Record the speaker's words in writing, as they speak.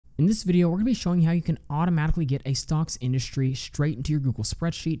In this video, we're going to be showing how you can automatically get a stocks industry straight into your Google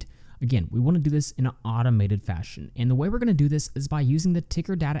spreadsheet. Again, we want to do this in an automated fashion, and the way we're going to do this is by using the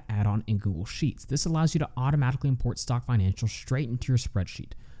Ticker Data add-on in Google Sheets. This allows you to automatically import stock financials straight into your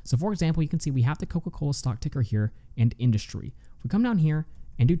spreadsheet. So for example, you can see we have the Coca-Cola stock ticker here and industry. If we come down here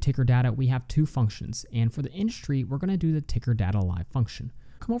and do Ticker Data, we have two functions, and for the industry, we're going to do the Ticker Data Live function.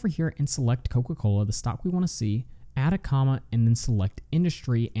 Come over here and select Coca-Cola, the stock we want to see, add a comma, and then select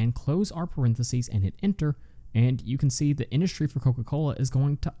industry and close our parentheses and hit enter. And you can see the industry for Coca-Cola is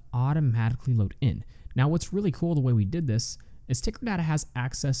going to automatically load in. Now, what's really cool the way we did this is Ticker Data has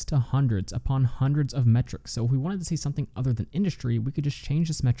access to hundreds upon hundreds of metrics. So if we wanted to see something other than industry, we could just change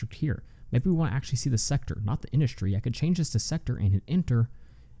this metric here. Maybe we want to actually see the sector, not the industry. I could change this to sector and hit enter.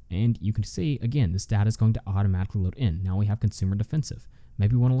 And you can see, again, this data is going to automatically load in. Now we have consumer defensive.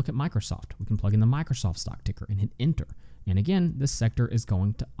 Maybe we want to look at Microsoft. We can plug in the Microsoft stock ticker and hit enter. And again, this sector is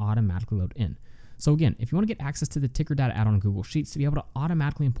going to automatically load in. So again, if you want to get access to the Ticker Data add-on in Google Sheets to be able to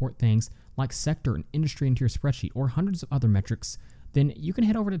automatically import things like sector and industry into your spreadsheet or hundreds of other metrics, then you can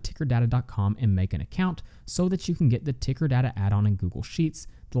head over to tickerdata.com and make an account so that you can get the Ticker Data add-on in Google Sheets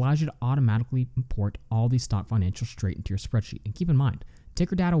that allows you to automatically import all these stock financials straight into your spreadsheet. And keep in mind,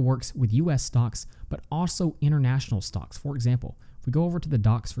 Ticker Data works with US stocks, but also international stocks. For example, if we go over to the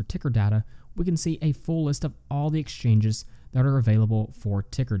docs for Ticker Data, we can see a full list of all the exchanges that are available for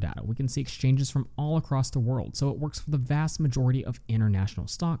Ticker Data. We can see exchanges from all across the world, so it works for the vast majority of international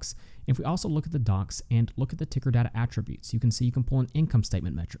stocks. If we also look at the docs and look at the Ticker Data attributes, you can see you can pull in income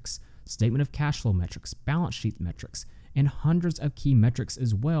statement metrics, statement of cash flow metrics, balance sheet metrics, and hundreds of key metrics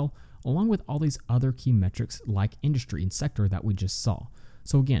as well, along with all these other key metrics like industry and sector that we just saw.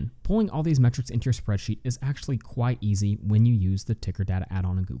 So again, pulling all these metrics into your spreadsheet is actually quite easy when you use the Ticker Data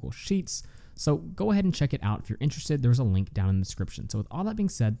add-on in Google Sheets. So go ahead and check it out. If you're interested, there's a link down in the description. So with all that being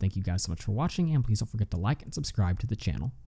said, thank you guys so much for watching, and please don't forget to like and subscribe to the channel.